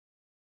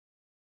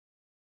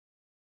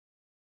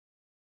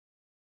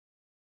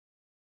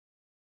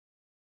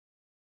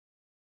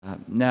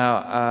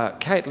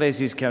Kate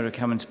Leslie is going to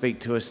come and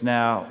speak to us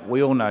now.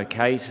 We all know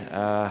Kate.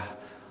 I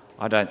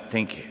don't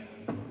think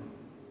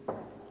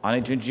I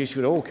need to introduce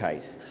you at all,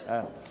 Kate.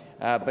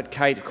 But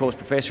Kate, of course,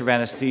 Professor of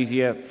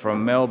Anaesthesia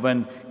from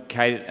Melbourne.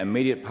 Kate,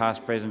 immediate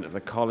past president of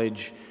the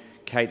college.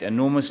 Kate,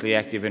 enormously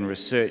active in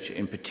research,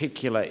 in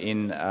particular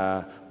in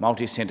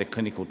multi-centre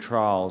clinical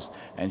trials,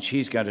 and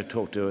she's going to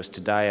talk to us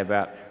today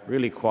about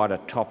really quite a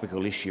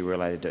topical issue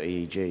related to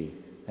EEG.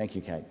 Thank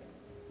you, Kate.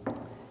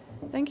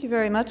 Thank you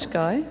very much,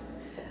 Guy.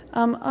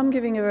 I'm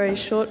giving a very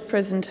short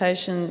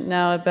presentation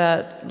now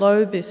about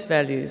low BIS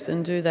values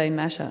and do they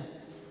matter.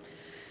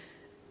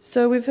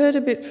 So we've heard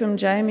a bit from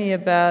Jamie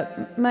about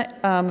how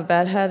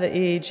the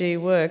EEG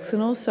works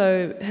and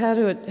also how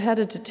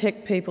to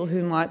detect people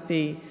who might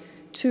be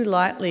too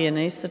lightly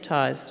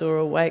anaesthetised or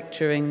awake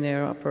during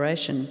their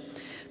operation.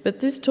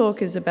 But this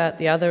talk is about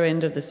the other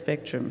end of the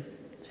spectrum.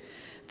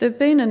 There have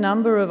been a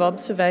number of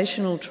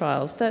observational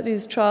trials, that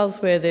is,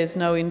 trials where there's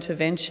no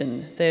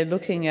intervention. They're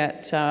looking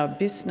at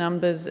BIS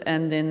numbers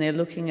and then they're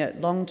looking at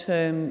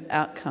long-term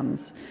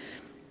outcomes.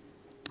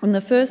 And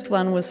the first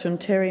one was from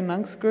Terry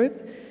Monk's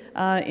group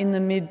in the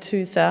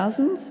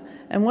mid-2000s,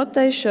 and what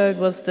they showed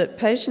was that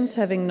patients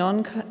having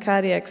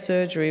non-cardiac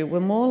surgery were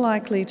more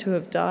likely to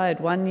have died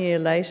 1 year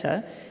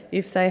later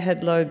if they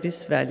had low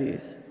BIS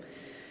values.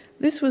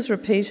 This was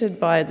repeated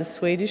by the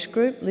Swedish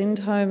group,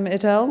 Lindholm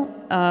et al.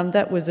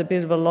 That was a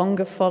bit of a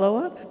longer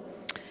follow-up.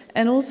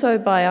 And also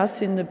by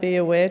us in the Be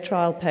Aware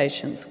trial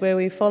patients, where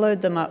we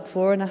followed them up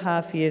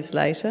 4.5 years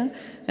later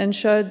and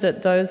showed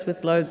that those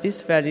with low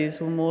BIS values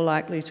were more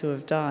likely to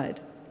have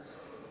died.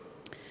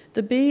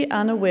 The Be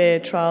Unaware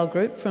trial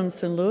group from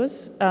St.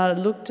 Louis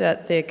looked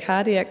at their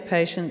cardiac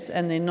patients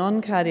and their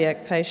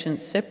non-cardiac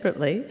patients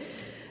separately,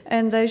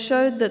 and they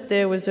showed that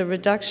there was a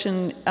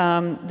reduction,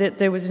 that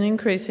there was an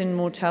increase in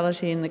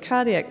mortality in the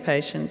cardiac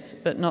patients,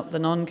 but not the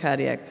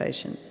non-cardiac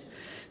patients.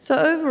 So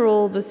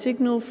overall, the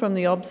signal from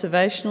the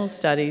observational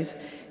studies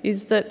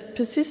is that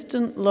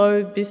persistent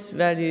low BIS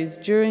values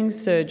during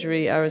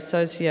surgery are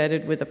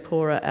associated with a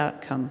poorer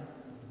outcome.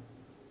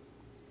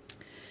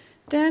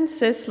 Dan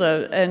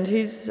Sessler and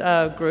his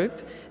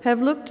group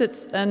have looked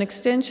at an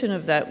extension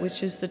of that,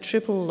 which is the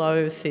triple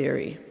low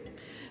theory.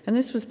 And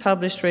this was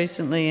published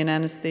recently in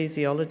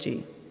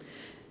Anesthesiology.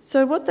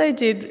 So what they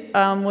did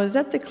was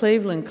at the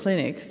Cleveland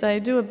Clinic,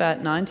 they do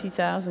about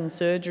 90,000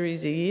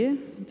 surgeries a year.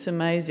 It's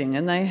amazing.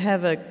 And they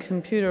have a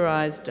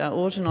computerised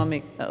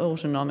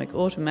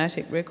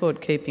automatic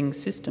record-keeping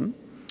system.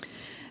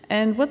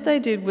 And what they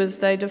did was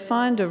they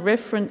defined a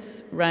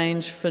reference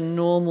range for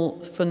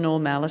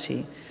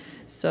normality.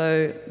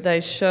 So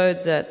they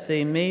showed that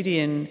the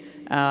median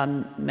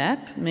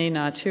MAP, mean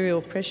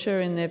arterial pressure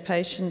in their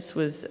patients,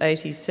 was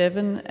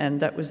 87, and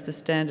that was the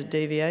standard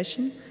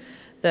deviation.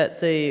 That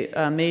the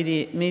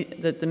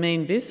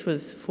mean BIS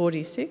was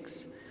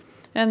 46,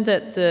 and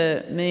that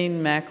the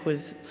mean MAC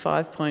was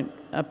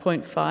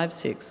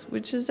 0.56,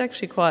 which is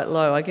actually quite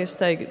low. I guess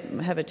they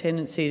have a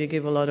tendency to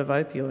give a lot of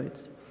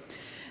opioids.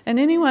 And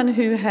anyone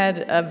who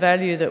had a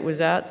value that was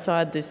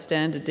outside this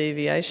standard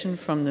deviation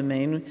from the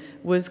mean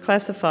was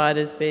classified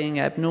as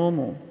being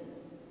abnormal.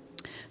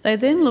 They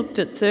then looked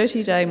at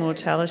 30-day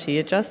mortality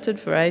adjusted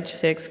for age,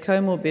 sex,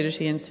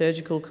 comorbidity and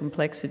surgical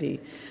complexity.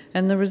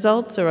 And the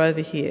results are over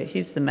here.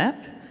 Here's the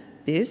MAP,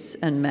 BIS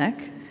and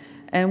MAC.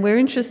 And we're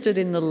interested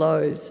in the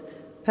lows,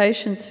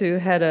 patients who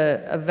had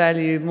a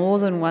value more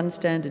than one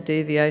standard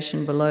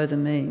deviation below the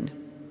mean.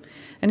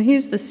 And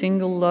here's the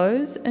single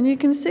lows. And you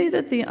can see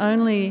that the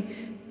only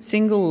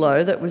single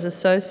low that was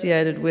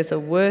associated with a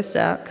worse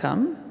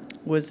outcome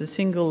was a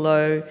single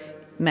low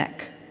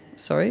MAC.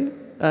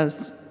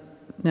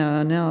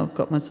 Now I've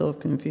got myself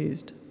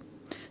confused.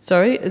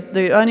 Sorry,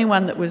 the only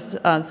one that was,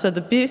 so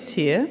the BIS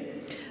here,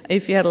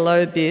 if you had a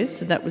low BIS,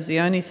 that was the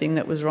only thing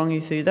that was wrong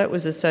you through, that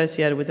was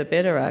associated with a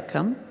better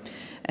outcome.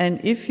 And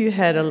if you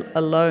had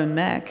a low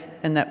MAC,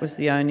 and that was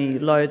the only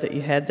low that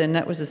you had, then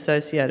that was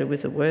associated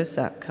with a worse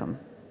outcome.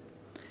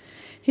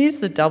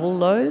 Here's the double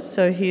lows,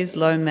 so here's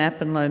low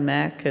MAP and low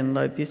MAC, and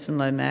low BIS and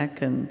low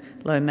MAC, and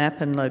low MAP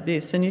and low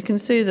BIS. And you can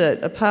see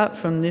that apart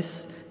from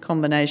this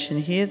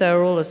combination here, they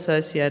were all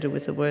associated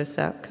with a worse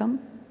outcome.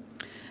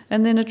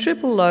 And then a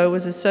triple low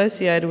was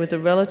associated with a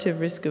relative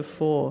risk of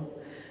 4.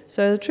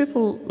 So the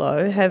triple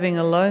low, having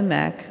a low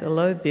MAC, a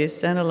low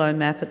BIS and a low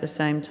MAP at the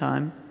same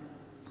time,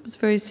 was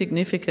very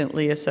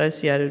significantly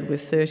associated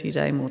with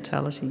 30-day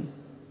mortality.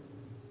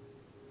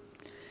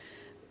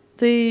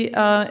 The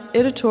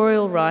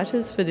editorial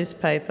writers for this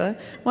paper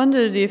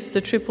wondered if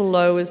the triple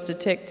low was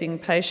detecting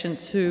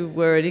patients who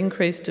were at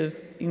increased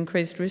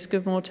risk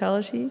of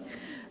mortality.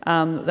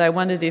 They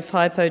wondered if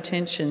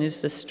hypotension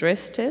is the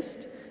stress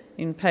test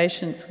in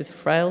patients with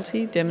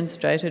frailty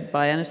demonstrated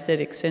by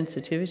anaesthetic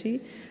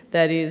sensitivity,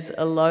 that is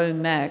a low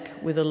MAC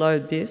with a low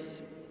BIS.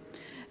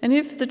 And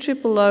if the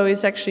triple low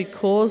is actually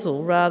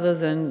causal rather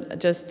than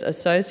just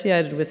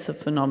associated with the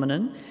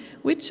phenomenon,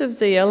 which of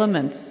the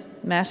elements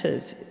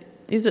matters?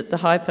 Is it the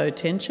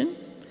hypotension?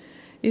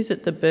 Is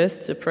it the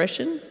burst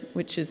suppression,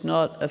 which is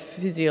not a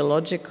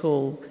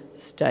physiological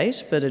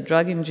state, but a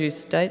drug-induced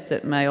state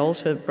that may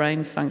alter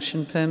brain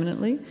function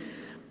permanently?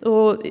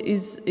 Or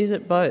is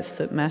it both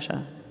that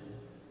matter?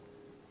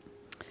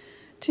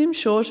 Tim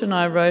Short and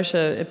I wrote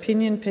an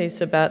opinion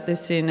piece about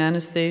this in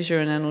Anaesthesia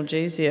and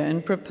Analgesia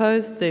and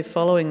proposed the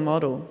following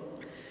model.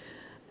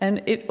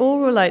 And it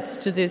all relates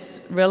to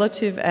this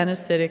relative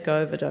anaesthetic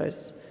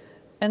overdose.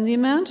 And the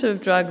amount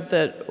of drug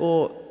that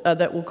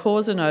will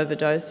cause an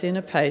overdose in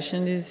a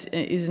patient is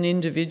an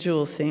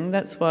individual thing.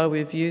 That's why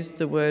we've used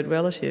the word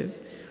relative.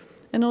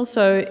 And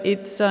also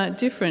it's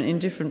different in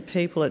different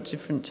people at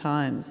different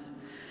times.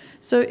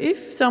 So if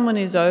someone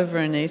is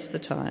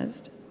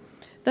over-anaesthetised,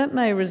 that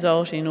may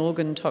result in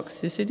organ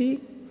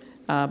toxicity,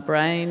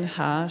 brain,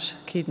 heart,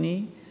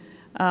 kidney,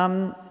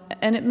 and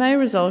it may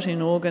result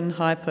in organ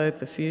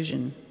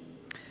hypoperfusion.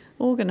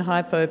 Organ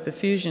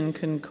hypoperfusion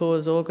can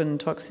cause organ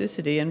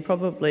toxicity and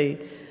probably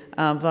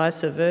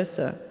vice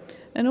versa.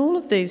 And all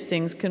of these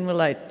things can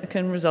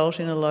result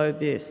in a low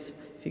BIS.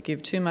 If you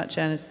give too much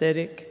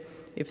anaesthetic,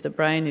 if the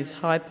brain is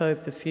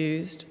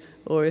hypoperfused,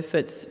 or if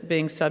it's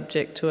being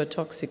subject to a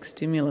toxic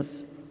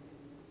stimulus.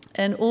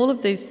 And all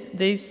of these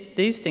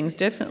things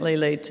definitely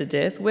lead to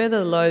death.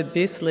 Whether low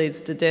BIS leads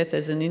to death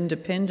as an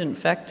independent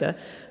factor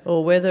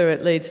or whether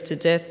it leads to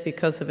death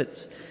because of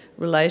its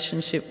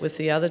relationship with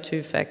the other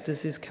two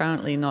factors is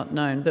currently not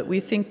known. But we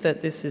think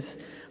that this is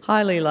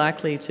highly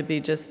likely to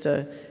be just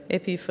an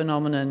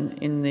epiphenomenon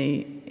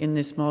in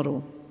this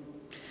model.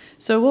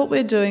 So what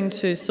we're doing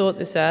to sort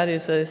this out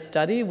is a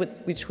study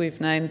which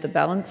we've named the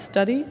BALANCE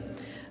study.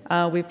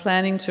 We're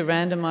planning to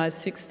randomise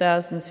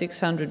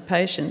 6,600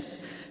 patients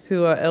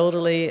who are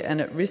elderly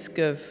and at risk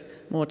of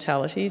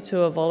mortality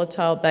to a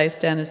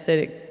volatile-based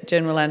anaesthetic,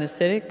 general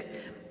anaesthetic,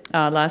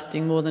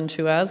 lasting more than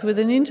 2 hours, with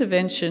an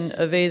intervention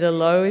of either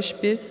lowish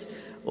BIS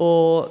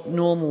or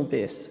normal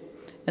BIS.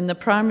 And the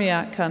primary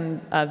outcome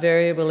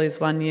variable is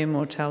 1-year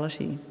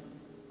mortality.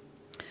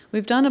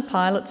 We've done a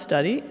pilot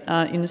study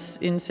in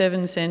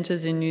 7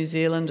 centres in New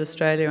Zealand,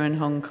 Australia and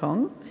Hong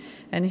Kong.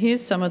 And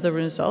here's some of the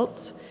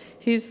results.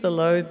 Here's the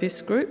low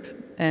BIS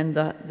group and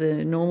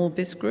the normal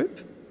BIS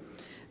group.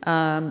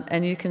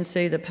 And you can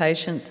see the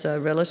patients are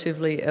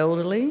relatively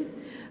elderly,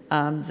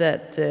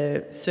 that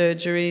the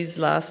surgery's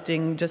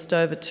lasting just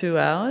over 2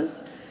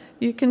 hours.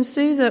 You can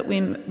see that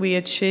we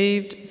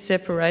achieved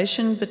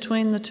separation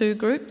between the two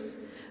groups,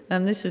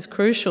 and this is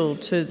crucial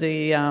to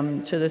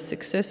the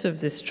success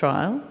of this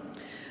trial.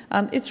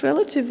 It's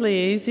relatively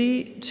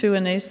easy to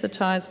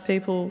anaesthetise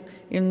people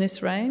in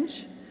this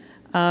range.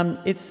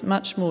 It's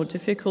much more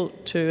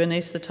difficult to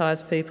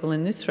anaesthetise people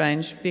in this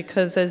range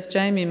because, as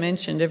Jamie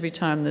mentioned, every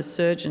time the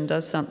surgeon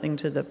does something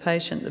to the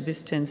patient, the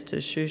BIS tends to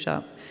shoot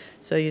up.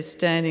 So you're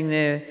standing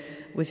there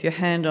with your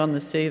hand on the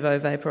Sevo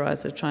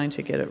vaporiser trying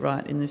to get it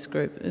right in this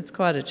group. It's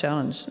quite a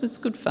challenge. It's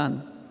good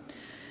fun.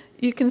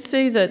 You can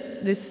see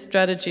that this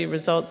strategy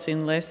results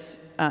in less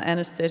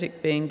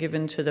anaesthetic being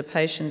given to the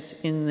patients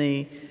in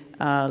the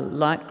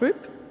light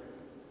group.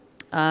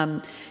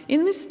 In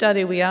this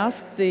study, we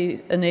asked the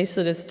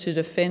anaesthetist to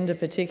defend a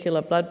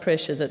particular blood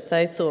pressure that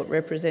they thought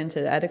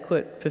represented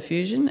adequate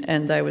perfusion,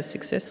 and they were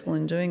successful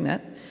in doing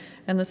that.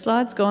 And the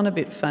slide's gone a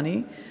bit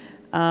funny,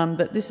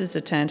 but this is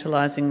a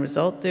tantalising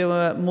result. There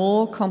were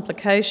more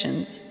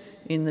complications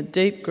in the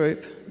deep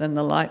group than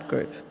the light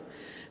group.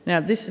 Now,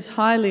 this is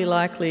highly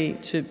likely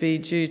to be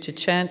due to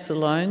chance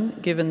alone,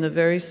 given the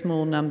very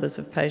small numbers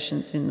of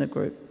patients in the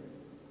group.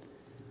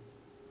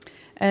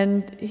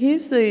 And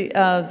here's the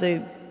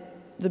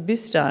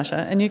BIS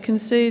data, and you can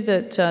see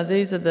that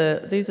these are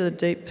the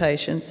deep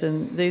patients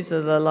and these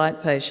are the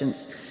light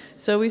patients.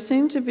 So we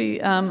seem to be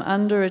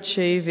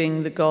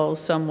underachieving the goal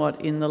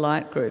somewhat in the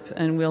light group,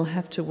 and we'll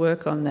have to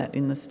work on that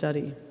in the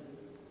study.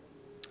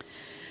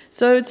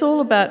 So it's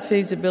all about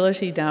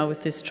feasibility now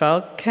with this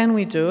trial. Can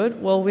we do it?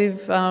 Well,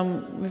 we've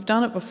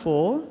done it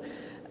before,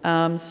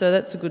 so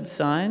that's a good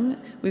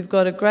sign. We've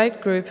got a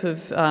great group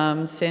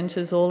of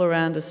centres all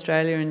around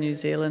Australia and New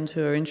Zealand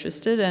who are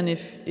interested, and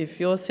if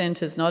your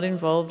centre's not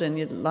involved and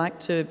you'd like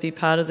to be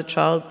part of the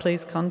trial,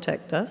 please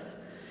contact us.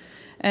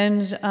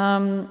 And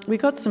we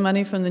got some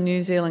money from the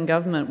New Zealand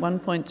government,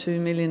 $1.2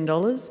 million,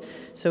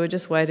 so we're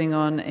just waiting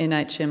on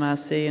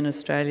NHMRC in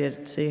Australia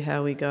to see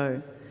how we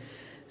go.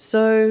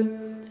 So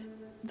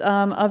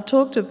I've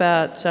talked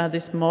about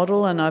this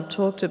model, and I've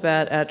talked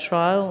about our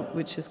trial,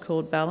 which is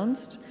called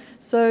Balanced.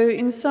 So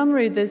in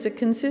summary, there's a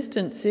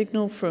consistent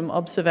signal from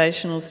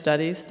observational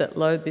studies that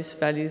low BIS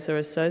values are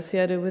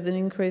associated with an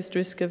increased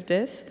risk of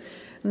death.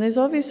 And there's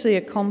obviously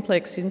a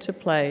complex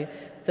interplay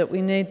that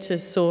we need to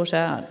sort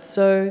out.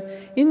 So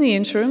in the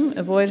interim,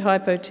 avoid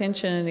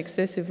hypotension and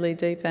excessively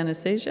deep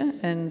anaesthesia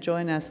and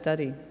join our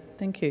study.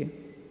 Thank you.